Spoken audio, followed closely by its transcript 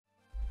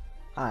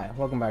Hi,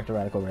 welcome back to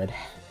Radical Red.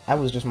 I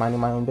was just minding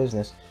my own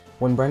business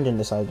when Brendan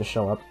decided to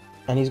show up,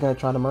 and he's gonna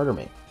try to murder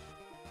me.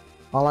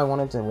 All I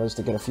wanted was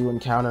to get a few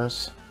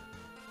encounters,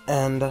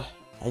 and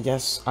I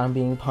guess I'm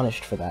being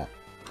punished for that.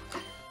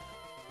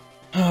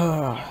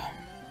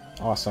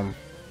 Awesome.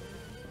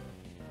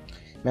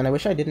 Man, I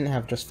wish I didn't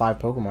have just 5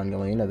 Pokemon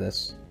going into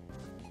this.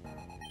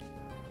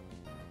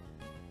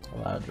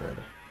 Loudred.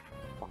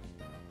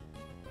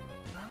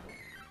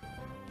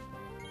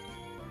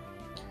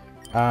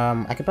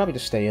 I could probably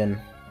just stay in.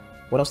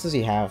 What else does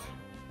he have?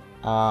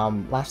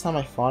 Last time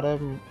I fought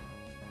him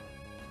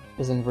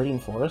was in Viridian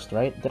Forest,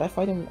 right? Did I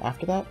fight him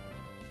after that?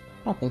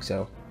 I don't think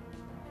so.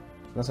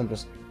 Unless I'm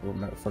just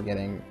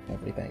forgetting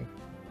everything.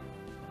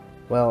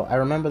 Well, I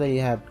remember that he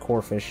had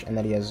Corphish and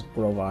that he has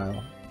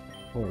Grovyle.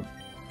 Or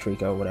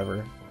Trico,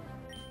 whatever.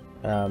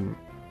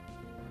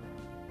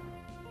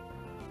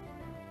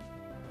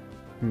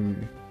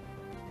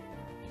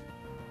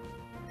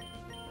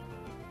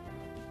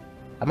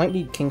 I might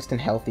need Kingston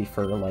Healthy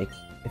for, like,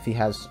 if he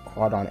has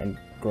Quaddon and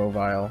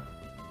Grovyle.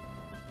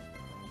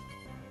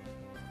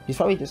 He's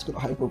probably just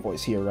got Hyper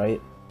Voice here,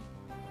 right?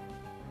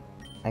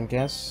 I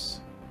guess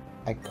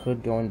I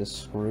could go into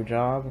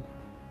Screwjob.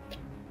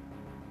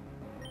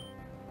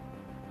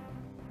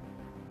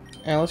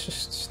 Yeah, let's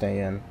just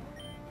stay in.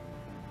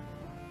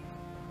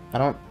 I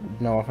don't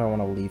know if I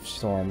want to Leaf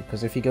Storm,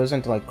 because if he goes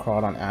into, like,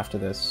 Quaddon after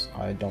this,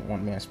 I don't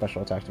want my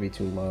special attack to be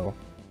too low.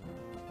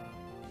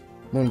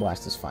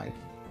 Moonblast is fine.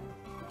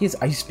 He has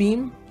Ice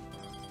Beam?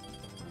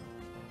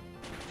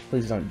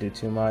 Please don't do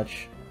too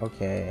much.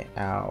 Okay,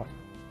 ow.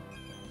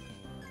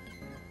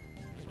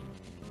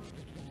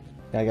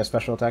 Can I get a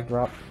special attack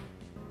drop?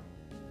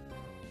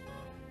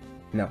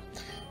 No.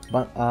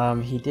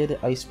 But, he did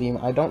Ice Beam.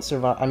 I don't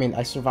survive. I mean,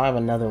 I survive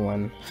another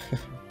one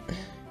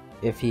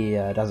if he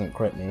doesn't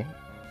crit me.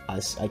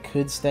 I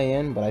could stay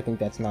in, but I think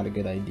that's not a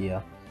good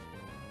idea.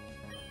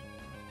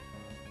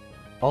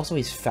 Also,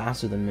 he's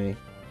faster than me.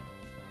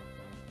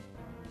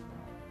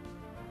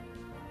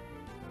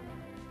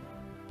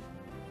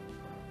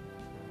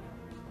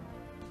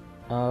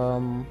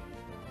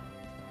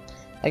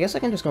 I guess I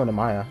can just go into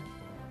Maya,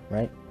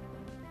 right?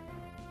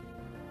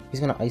 He's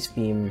gonna Ice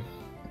Beam,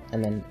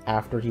 and then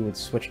after he would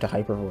switch to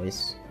Hyper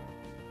Voice,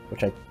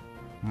 which I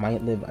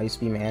might live Ice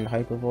Beam and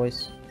Hyper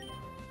Voice.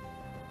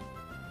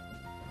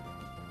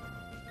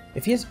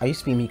 If he has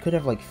Ice Beam, he could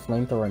have, like,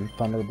 Flamethrower and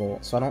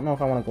Thunderbolt, so I don't know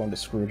if I want to go into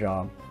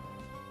Screwjob.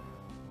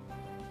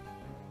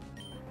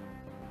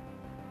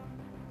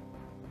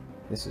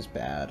 This is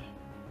bad.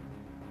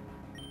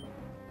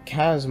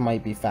 Kaz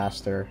might be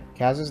faster.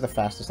 Kaz is the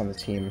fastest on the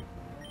team.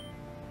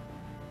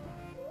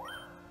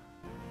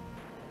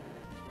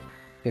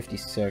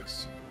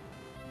 56.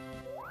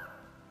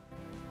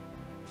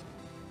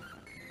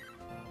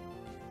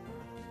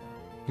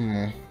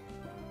 I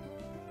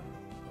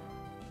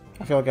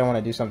feel like I want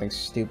to do something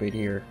stupid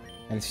here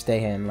and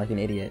stay in like an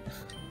idiot.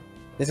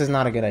 This is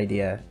not a good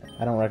idea.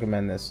 I don't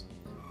recommend this.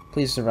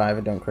 Please survive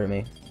and don't crit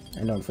me.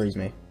 And don't freeze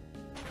me.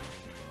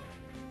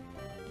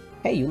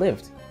 Hey, you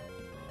lived!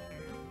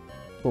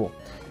 Cool.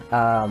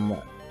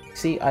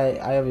 See,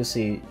 I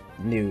obviously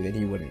knew that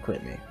he wouldn't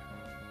crit me.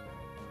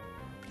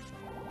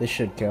 This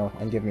should kill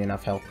and give me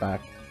enough health back.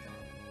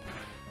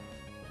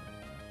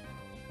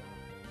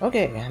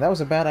 Okay, that was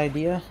a bad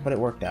idea, but it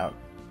worked out.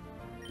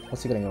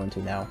 What's he gonna go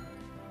into now?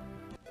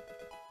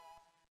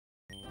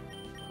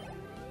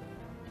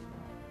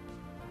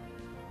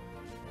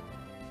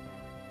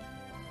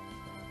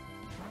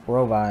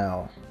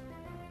 Grovyle.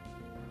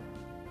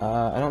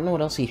 I don't know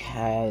what else he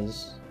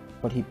has,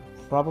 but he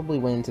probably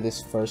went into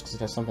this first because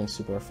it has something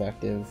super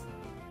effective.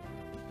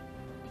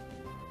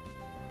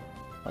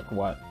 Like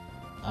what?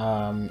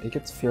 It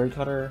gets Fury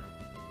Cutter.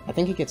 I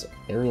think it gets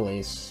Aerial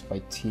Ace by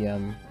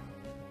TM.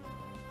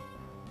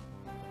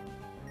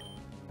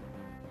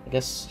 I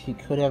guess he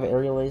could have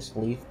Aerial Ace,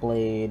 Leaf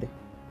Blade,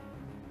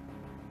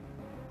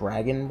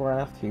 Dragon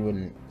Breath. He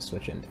wouldn't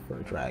switch into for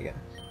a dragon.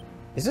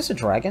 Is this a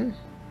dragon?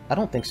 I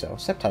don't think so.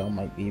 Sceptile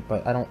might be,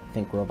 but I don't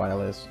think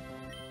Grovyle is.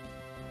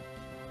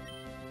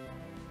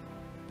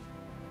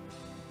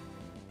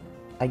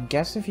 I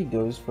guess if he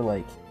goes for,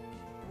 like...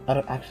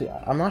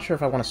 I'm not sure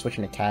if I want to switch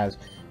into Kaz.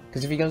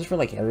 Because if he goes for,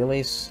 like, Aerial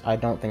Ace, I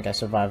don't think I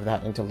survive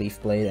that into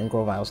Leaf Blade, and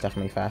Grovyle's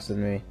definitely faster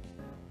than me.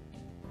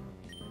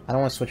 I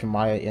don't want to switch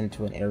Maya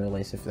into an Aerial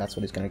Ace if that's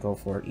what he's going to go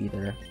for,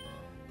 either.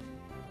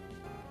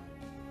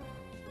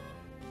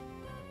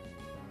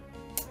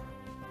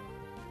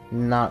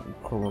 Not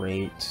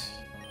great.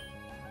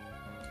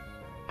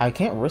 I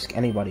can't risk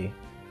anybody.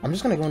 I'm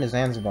just going to go into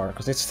Zanzibar,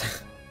 because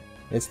it's,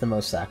 it's the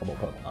most sackable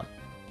Pokemon.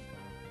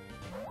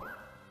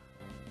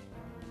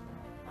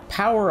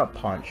 Power-Up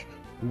Punch.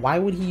 Why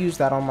would he use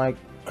that on my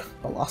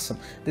Blossom?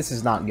 This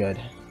is not good.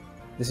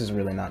 This is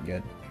really not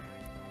good.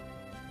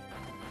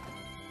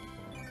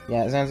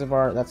 Yeah,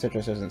 Zanzibar, that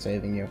Citrus isn't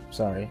saving you.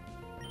 Sorry.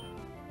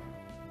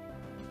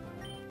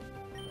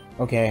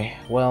 Okay,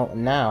 well,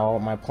 now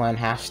my plan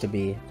has to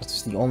be, this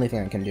is the only thing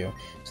I can do,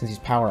 since he's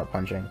Power-Up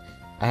Punching,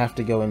 I have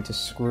to go into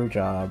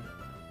Screwjob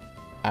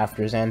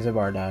after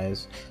Zanzibar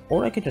dies.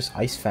 Or I could just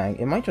Ice Fang.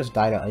 It might just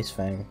die to Ice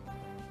Fang.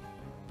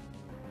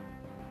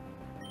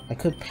 I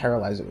could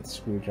paralyze it with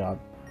Screwjob.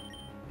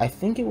 I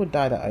think it would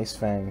die to Ice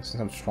Fang since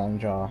I'm Strong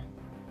Jaw.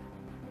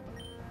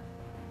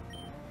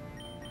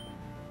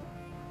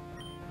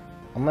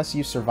 Unless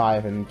you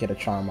survive and get a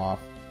charm off.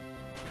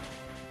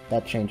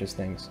 That changes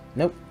things.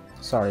 Nope.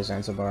 Sorry,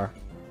 Zanzibar.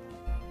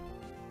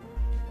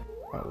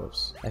 Oh,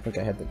 whoops. I think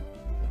I had the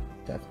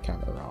death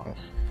counter wrong.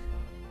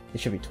 It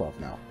should be 12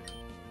 now.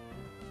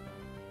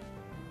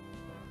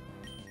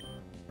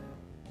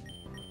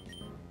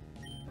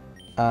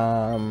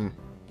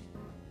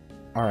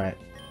 Alright.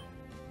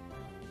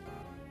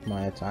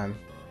 Maya time.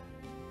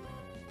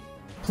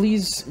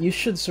 Please, you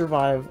should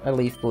survive a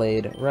Leaf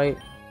Blade, right?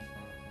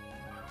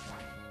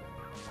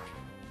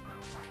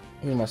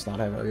 He must not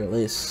have a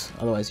release,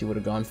 otherwise he would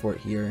have gone for it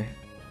here.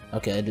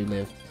 Okay, I do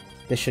live.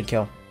 This should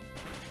kill.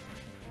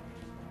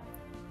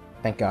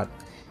 Thank God.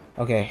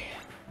 Okay,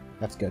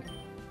 that's good.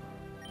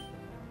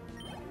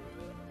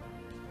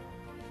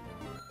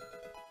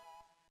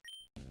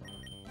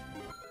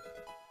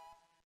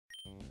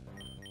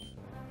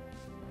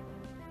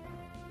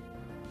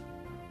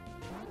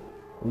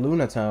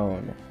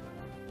 Lunatone.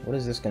 What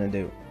is this gonna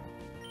do?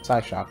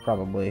 Psyshock,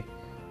 probably.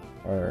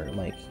 Or,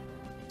 like,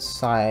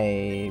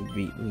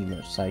 Psybeam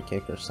or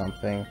Psychic or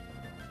something.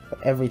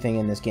 But everything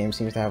in this game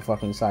seems to have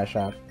fucking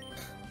Psyshock.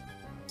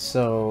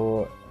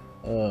 So,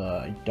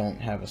 I don't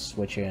have a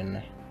switch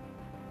in.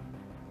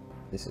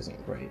 This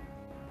isn't great.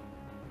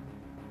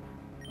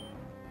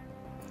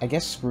 I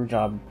guess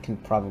Screwjob can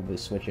probably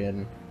switch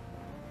in.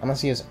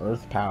 Unless he has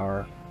Earth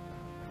Power.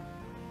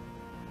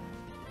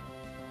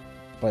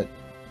 But,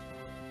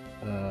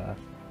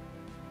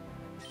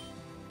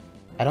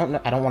 I don't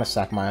know. I don't want to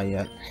sack Maya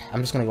yet.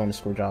 I'm just gonna go into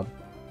Screwjob.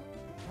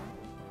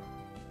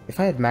 If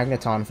I had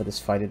Magneton for this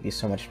fight, it'd be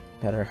so much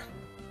better.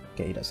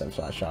 Okay, he does have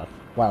Flash Shock.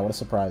 Wow, what a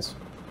surprise.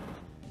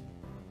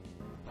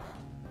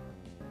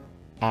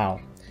 Ow.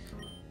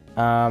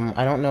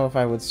 I don't know if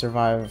I would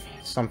survive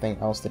something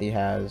else that he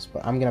has,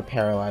 but I'm gonna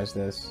paralyze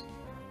this.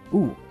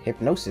 Ooh,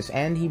 Hypnosis,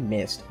 and he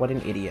missed. What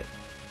an idiot.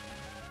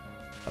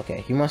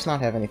 Okay, he must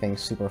not have anything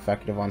super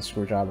effective on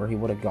Screwjob, or he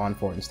would have gone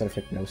for it instead of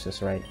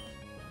Hypnosis, right?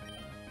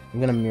 I'm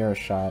gonna Mirror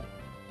Shot.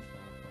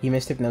 He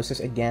missed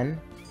Hypnosis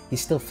again?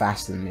 He's still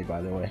faster than me,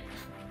 by the way.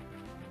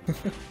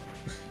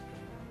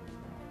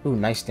 Ooh,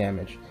 nice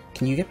damage.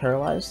 Can you get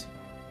paralyzed?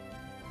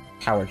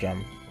 Power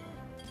Gem.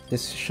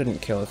 This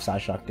shouldn't kill if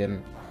Psyshock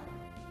didn't.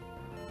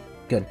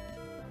 Good.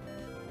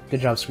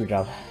 Good job,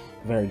 Screwjob.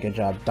 Very good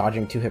job.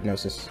 Dodging 2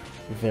 Hypnosis.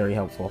 Very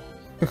helpful.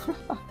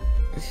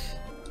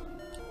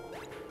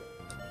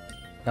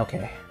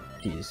 Okay.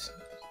 Jeez.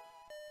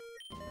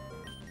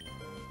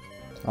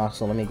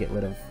 Also, let me get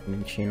rid of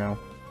Minchino.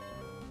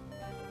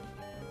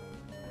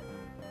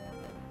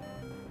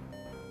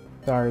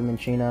 Sorry,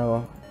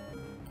 Minchino.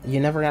 You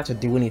never got to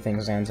do anything,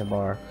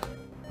 Zanzibar.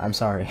 I'm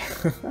sorry.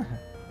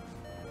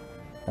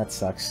 That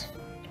sucks.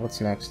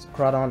 What's next?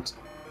 Crawdont.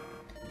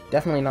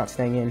 Definitely not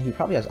staying in. He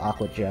probably has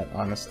Aqua Jet,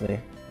 honestly.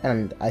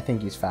 And I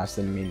think he's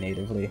faster than me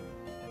natively.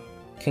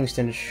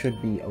 Kingston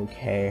should be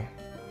okay.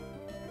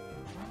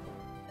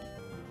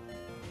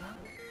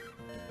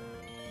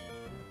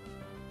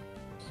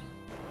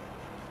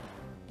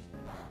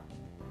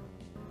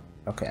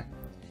 Okay.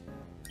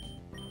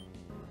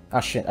 Oh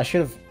shit, I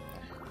should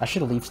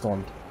have Leaf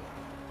Stormed.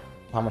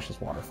 How much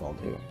does Waterfall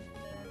do?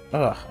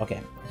 Ugh,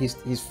 okay. He's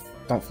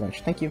don't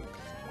flinch. Thank you.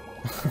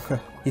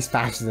 He's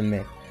faster than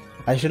me.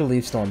 I should have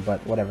Leaf Stormed,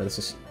 but whatever, this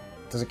is...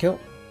 Does it kill?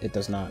 It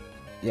does not.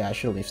 Yeah, I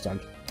should have Leaf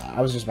Stormed.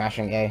 I was just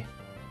mashing A.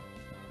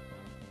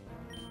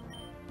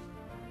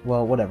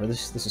 Well, whatever,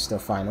 this is still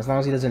fine. As long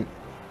as he doesn't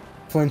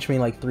flinch me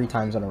like 3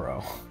 times in a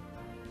row.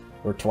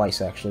 Or twice,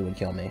 actually, would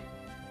kill me.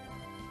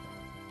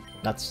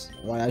 That's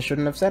why I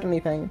shouldn't have said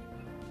anything.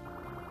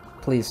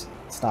 Please,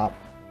 stop.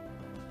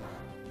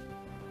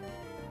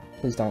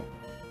 Please don't.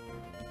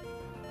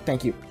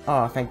 Thank you.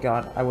 Oh, thank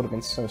God. I would have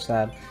been so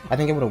sad. I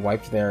think I would have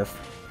wiped there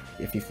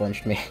if he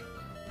flinched me.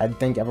 I'd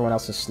think everyone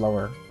else is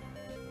slower.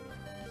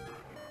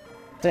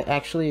 That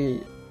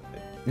actually...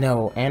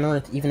 No,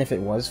 Anorith, even if it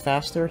was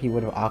faster, he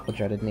would have Aqua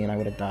Jetted me and I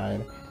would have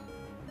died.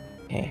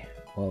 Hey,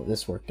 well,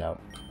 this worked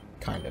out.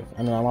 Kind of.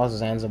 I mean, I lost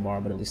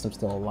Zanzibar, but at least I'm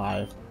still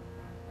alive.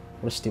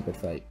 What a stupid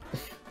fight.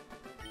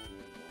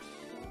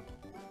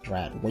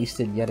 Drat,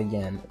 wasted yet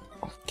again.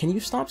 Can you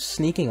stop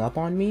sneaking up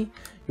on me?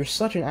 You're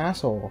such an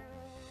asshole.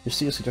 You're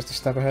seriously just a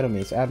step ahead of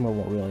me. It's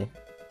admirable, really.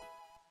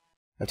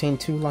 Obtained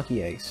 2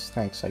 lucky eggs.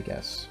 Thanks, I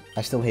guess.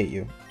 I still hate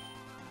you.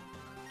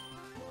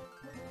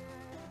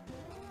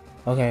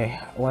 Okay,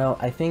 well,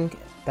 I think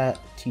that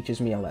teaches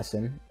me a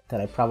lesson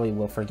that I probably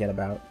will forget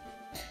about.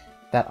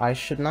 That I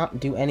should not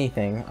do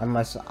anything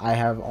unless I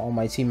have all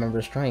my team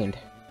members trained.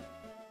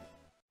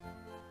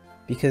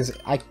 Because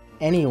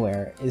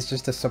anywhere is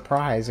just a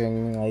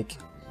surprising, like,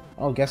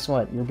 oh, guess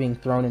what? You're being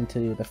thrown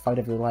into the fight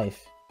of your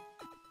life.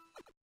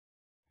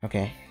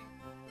 Okay.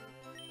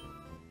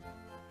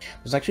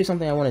 There's actually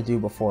something I want to do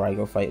before I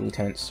go fight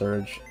Lieutenant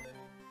Surge.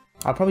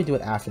 I'll probably do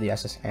it after the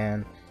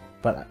SSN,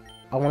 but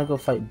I want to go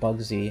fight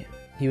Bugsy.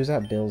 He was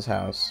at Bill's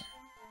house.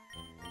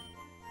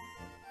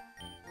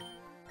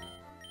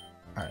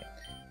 Alright.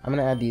 I'm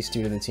gonna add these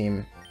two to the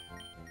team.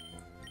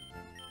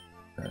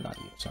 Or not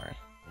you, sorry.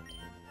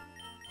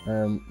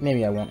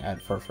 Maybe I won't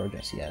add Furfro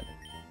just yet.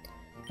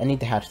 I need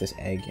to hatch this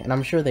egg, and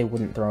I'm sure they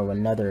wouldn't throw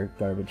another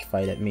garbage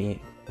fight at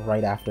me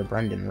right after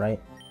Brendan,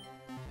 right?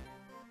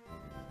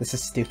 This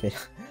is stupid.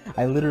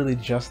 I literally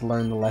just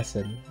learned the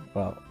lesson.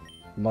 Well,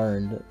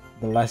 learned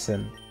the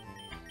lesson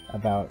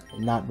about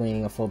not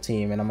bringing a full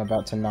team, and I'm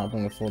about to not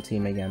bring a full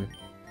team again.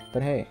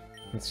 But hey,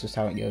 that's just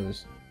how it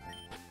goes.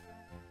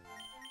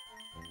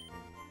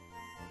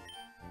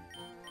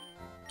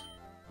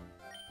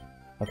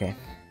 Okay.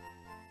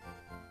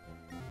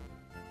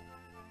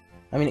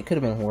 I mean, it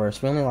could have been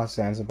worse. We only lost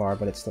Zanzibar,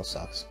 but it still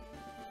sucks.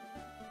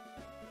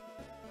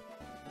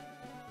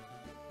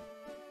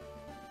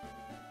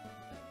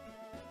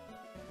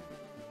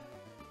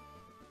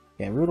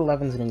 Yeah, Route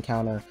 11's an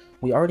encounter.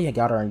 We already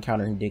got our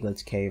encounter in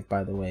Diglett's Cave,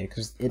 by the way,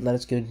 because it let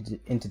us go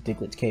into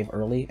Diglett's Cave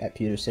early at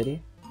Pewter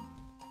City.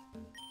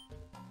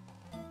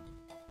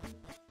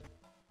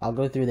 I'll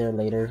go through there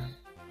later.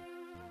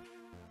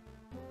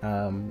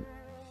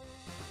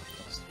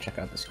 Let's check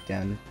out this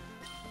den.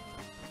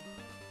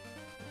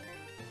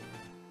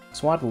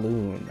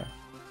 Swadloon.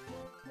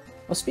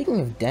 Well, speaking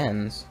of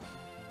dens,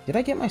 did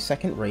I get my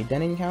second raid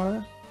den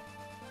encounter?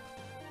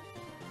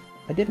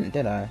 I didn't,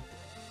 did I?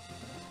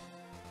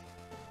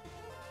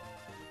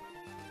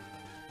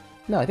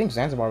 No, I think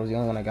Zanzibar was the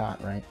only one I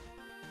got, right?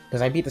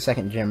 Because I beat the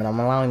second gym, and I'm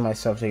allowing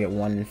myself to get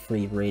one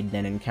free raid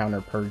den encounter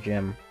per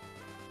gym.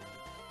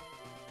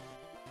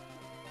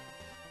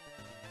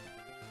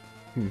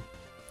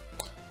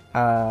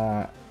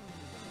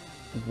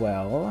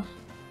 Well...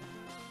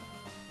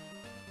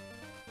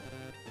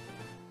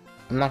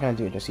 I'm not gonna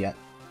do it just yet.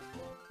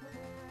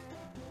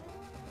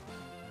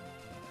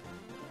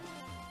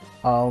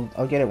 I'll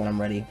get it when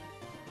I'm ready.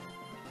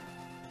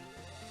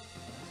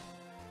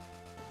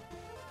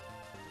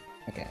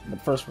 Okay,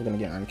 but first we're gonna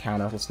get our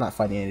encounter. Let's not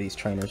fight any of these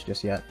trainers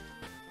just yet.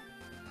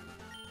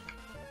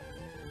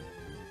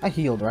 I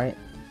healed, right?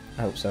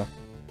 I hope so.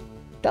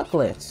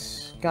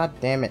 Ducklets! God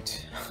damn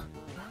it.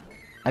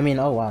 I mean,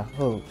 oh wow.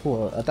 Oh,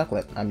 cool, a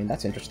ducklet. I mean,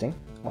 that's interesting.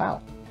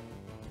 Wow.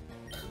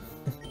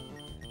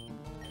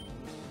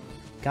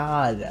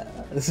 God,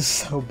 this is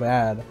so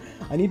bad.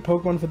 I need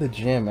Pokemon for the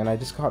gym, and I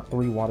just caught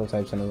 3 water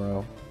types in a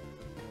row.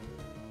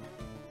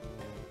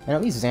 And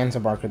at least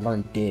Zanzibar could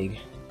learn Dig.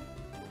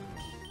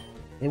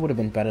 It would have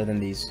been better than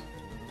these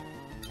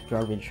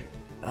garbage.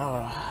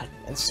 Ugh,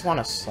 and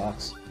Swanna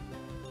sucks.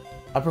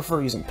 I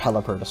prefer using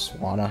Pelipper to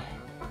Swanna.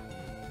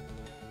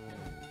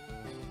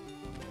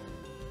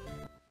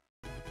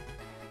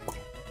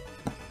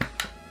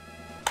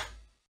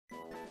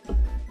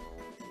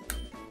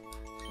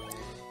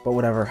 But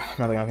whatever,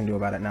 nothing I can do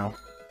about it now.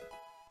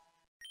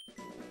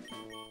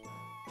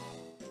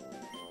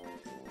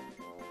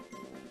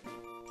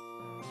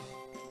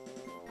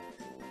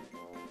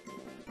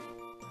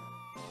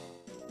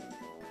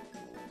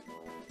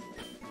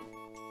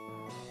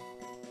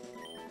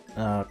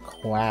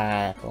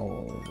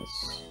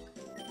 Quackles.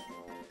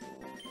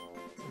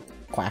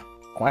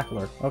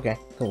 Quackler. Okay,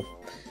 cool.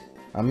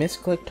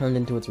 Misclick turned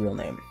into its real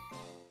name.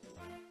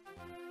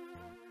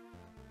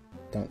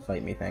 Don't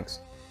fight me, thanks.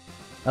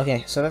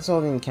 Okay, so that's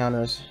all the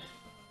encounters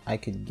I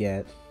could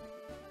get.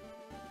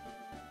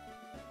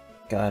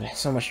 God,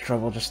 so much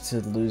trouble just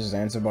to lose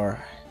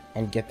Zanzibar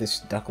and get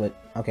this ducklet.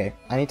 Okay,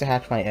 I need to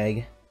hatch my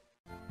egg.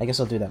 I guess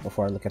I'll do that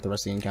before I look at the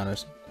rest of the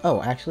encounters.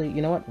 Oh, actually,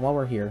 you know what? While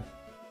we're here,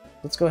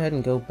 let's go ahead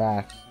and go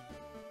back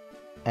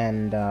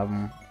and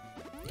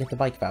get the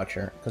bike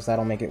voucher, because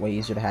that'll make it way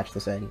easier to hatch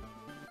this egg.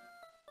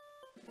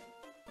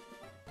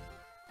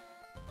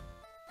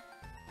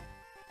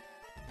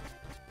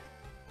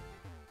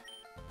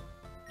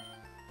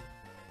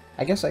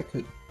 I guess I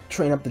could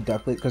train up the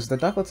ducklet, because the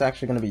ducklet's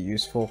actually going to be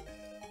useful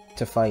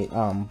to fight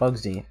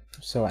Bugsy.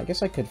 So I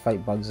guess I could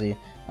fight Bugsy.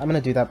 I'm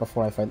going to do that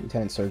before I fight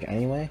Lieutenant Surge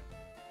anyway.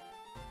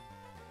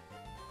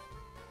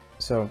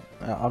 So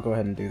I'll go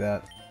ahead and do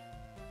that.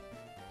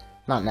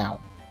 Not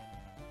now.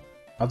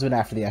 I'll do it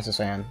after the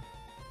SSN.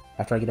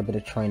 After I get a bit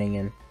of training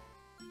in.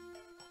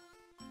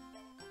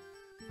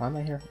 Why am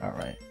I here?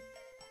 Alright.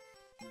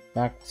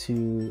 Back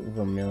to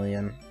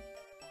Vermilion.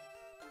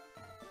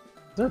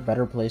 Is there a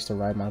better place to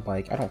ride my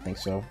bike? I don't think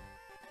so.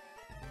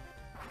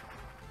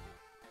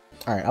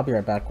 Alright, I'll be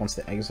right back once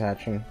the egg's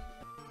hatching.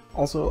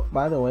 Also,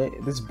 by the way,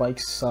 this bike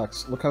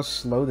sucks. Look how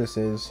slow this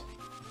is.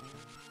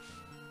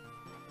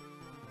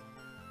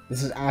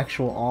 This is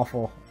actual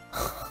awful.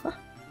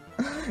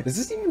 Is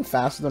this even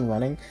faster than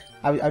running?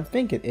 I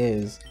think it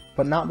is,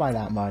 but not by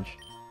that much.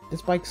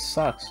 This bike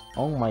sucks.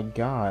 Oh my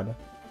god.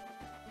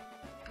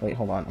 Wait,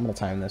 hold on. I'm gonna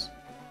time this.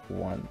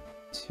 1,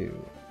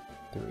 2,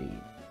 3,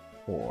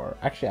 4.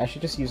 Actually, I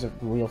should just use a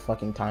real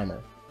fucking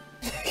timer.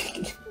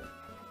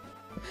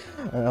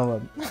 Hold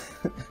on.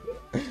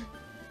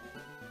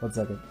 1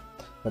 second.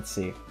 Let's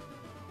see.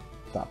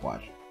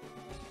 Stopwatch.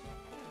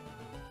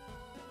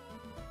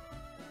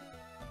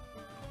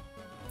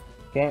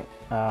 Okay,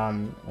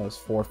 that was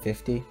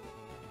 450.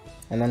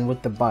 And then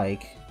with the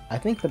bike, I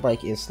think the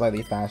bike is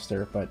slightly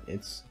faster, but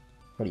it's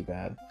pretty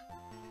bad.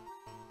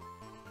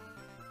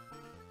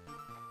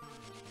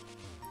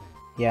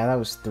 Yeah, that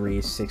was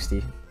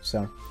 360,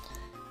 so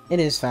it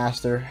is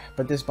faster,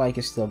 but this bike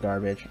is still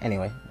garbage.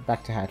 Anyway,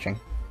 back to hatching.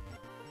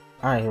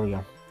 Alright, here we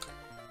go.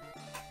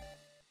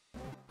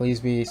 Please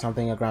be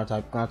something a ground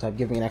type. Ground type,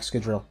 give me an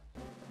Excadrill.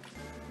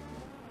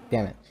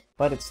 Damn it.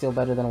 But it's still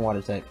better than a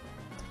water type.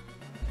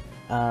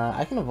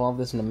 I can evolve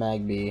this into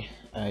Magby.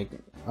 I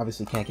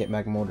obviously can't get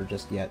Magmortar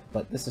just yet,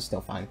 but this is still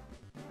fine.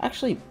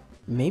 Actually,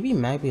 maybe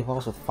Magby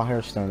evolves with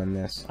Firestone in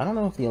this. I don't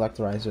know if the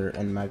Electorizer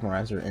and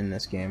Magmarizer are in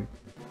this game.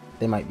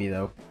 They might be,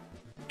 though.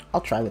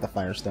 I'll try with a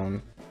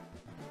Firestone.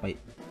 Wait.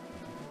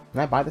 Can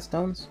I buy the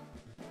stones?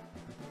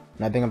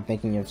 And I think I'm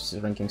thinking of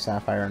Shrinking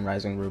Sapphire and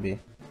Rising Ruby.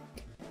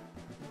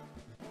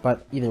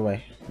 But either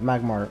way,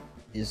 Magmar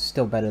is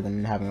still better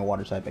than having a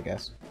water type, I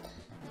guess.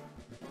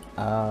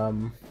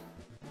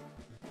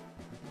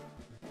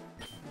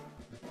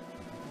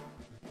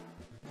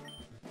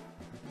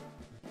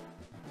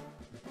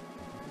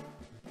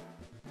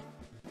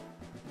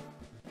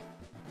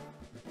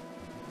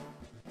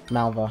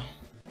 Malva.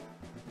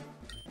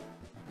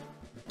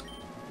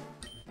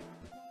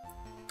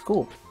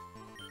 Cool.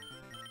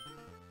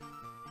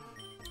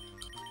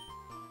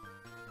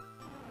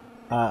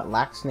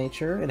 Lax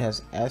nature, it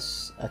has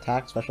S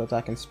attack, special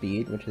attack, and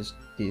speed, which is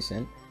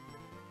decent.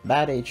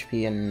 Bad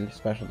HP and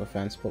special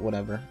defense, but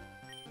whatever.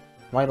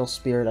 Vital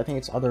Spirit, I think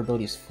its other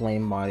ability is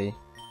Flame Body.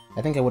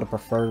 I think I would have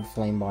preferred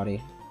Flame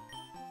Body.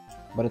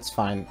 But it's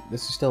fine.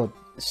 This is still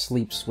a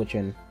sleep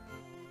switch-in.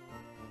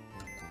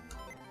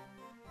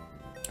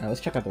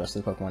 Let's check out the rest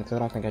of the Pokemon, because I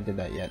don't think I did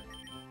that yet.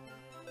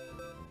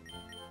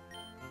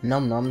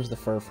 Num Num's the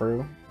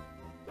Furfru.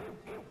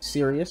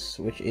 Sirius,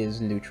 which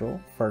is neutral.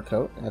 Fur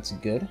Coat, that's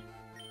good.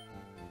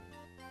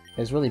 It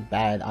has really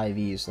bad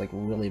IVs, like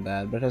really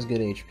bad, but it has good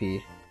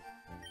HP.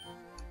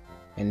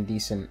 And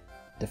decent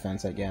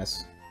defense, I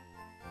guess.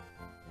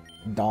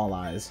 Doll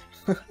Eyes.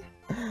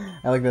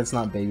 I like that it's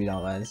not baby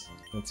doll eyes.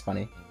 That's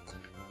funny.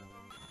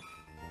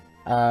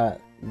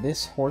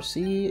 This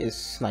Horsey is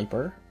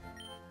Sniper.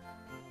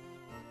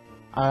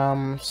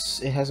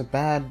 It has a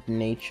bad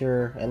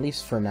nature, at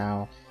least for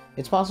now.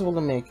 It's possible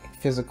to make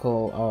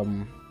physical,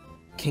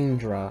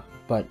 Kingdra,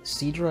 but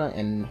Seadra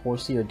and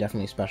Horsey are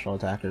definitely special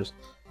attackers.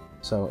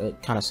 So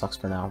it kind of sucks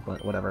for now,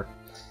 but whatever.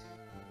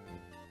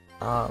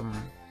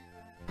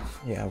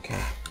 Yeah, okay.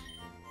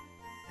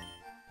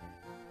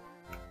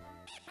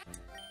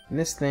 And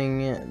this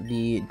thing,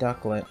 the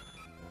Ducklet,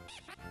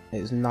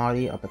 is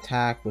naughty, up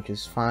attack, which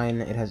is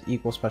fine. It has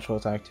equal special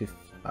attack to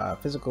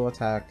physical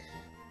attack,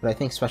 but I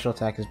think special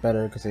attack is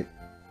better because it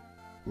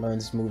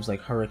learns moves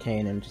like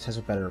Hurricane and just has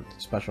a better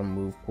special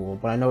move pool.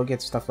 But I know it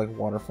gets stuff like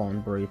Waterfall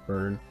and Brave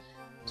Bird,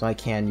 so I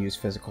can use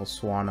physical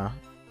Swanna.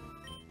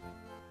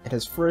 It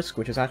has Frisk,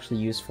 which is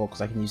actually useful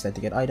because I can use that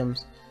to get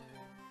items.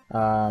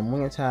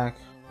 Wing Attack,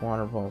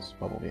 Water Pulse,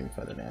 Bubble Beam,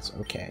 Feather Dance,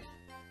 okay.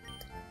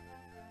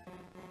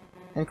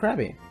 And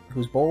Krabby,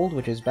 who's bold,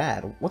 which is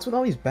bad. What's with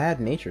all these bad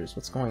natures?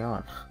 What's going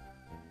on?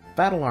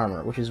 Battle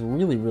Armor, which is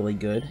really, really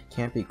good.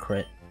 Can't be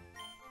crit.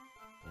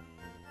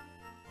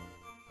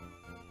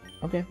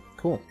 Okay,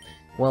 cool.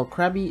 Well,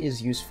 Krabby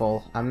is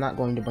useful. I'm not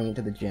going to bring it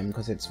to the gym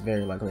because it's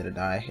very likely to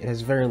die. It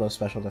has very low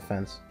special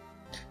defense.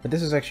 But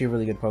this is actually a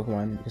really good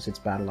Pokemon because it's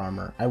Battle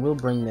Armor. I will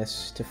bring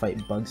this to fight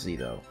Bugsy,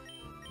 though.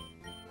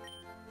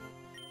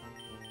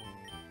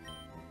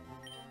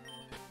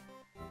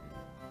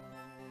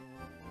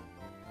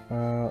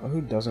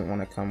 Who doesn't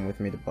want to come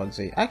with me to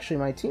Bugsy? Actually,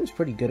 my team's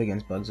pretty good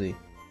against Bugsy.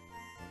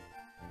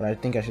 But I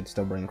think I should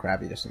still bring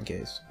Krabby just in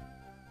case.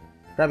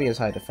 Krabby has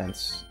high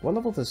defense. What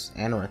level does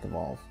Anorith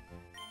evolve?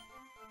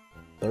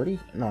 30?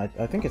 No,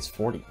 I think it's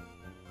 40.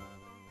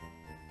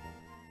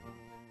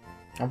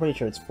 I'm pretty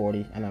sure it's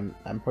 40, and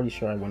I'm pretty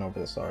sure I went over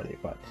this already,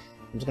 but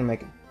I'm just gonna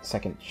make a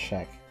second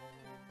check.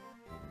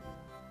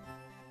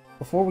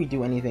 Before we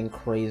do anything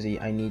crazy,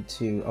 I need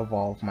to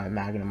evolve my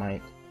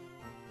Magnemite.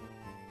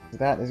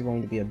 That is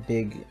going to be a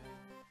big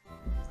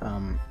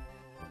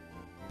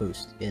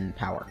boost in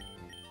power.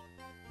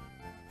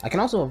 I can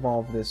also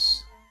evolve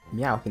this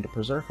Meowth into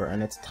Berserker,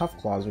 and it's Tough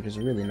Claws, which is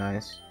really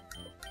nice.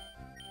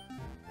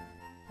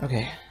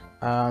 Okay,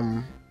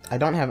 I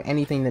don't have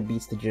anything that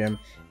beats the gym,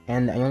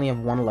 and I only have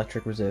one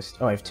electric resist.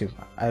 Oh, I have two.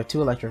 I have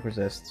two electric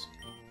resists.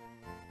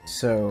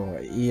 So,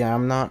 yeah,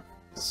 I'm not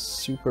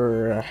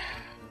super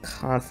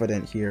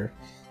confident here.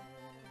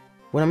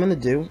 What I'm gonna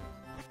do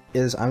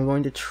is I'm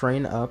going to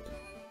train up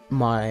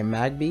my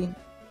Magby.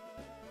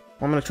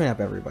 I'm gonna train up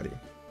everybody.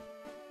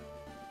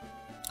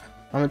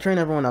 I'm gonna train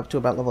everyone up to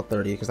about level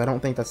 30, because I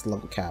don't think that's the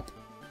level cap.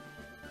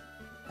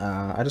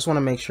 I just want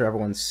to make sure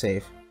everyone's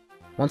safe.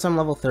 Once I'm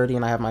level 30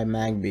 and I have my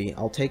Magby,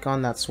 I'll take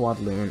on that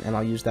Swadloon, and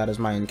I'll use that as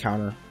my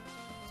encounter.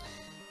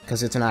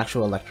 Because it's an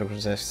actual electric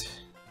resist.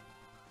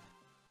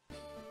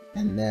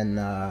 And then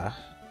I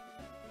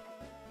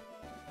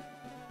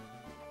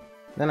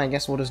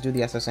guess we'll just do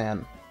the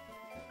SSN.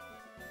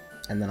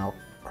 And then I'll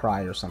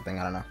cry or something,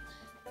 I don't know.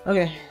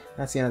 Okay,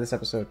 That's the end of this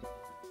episode.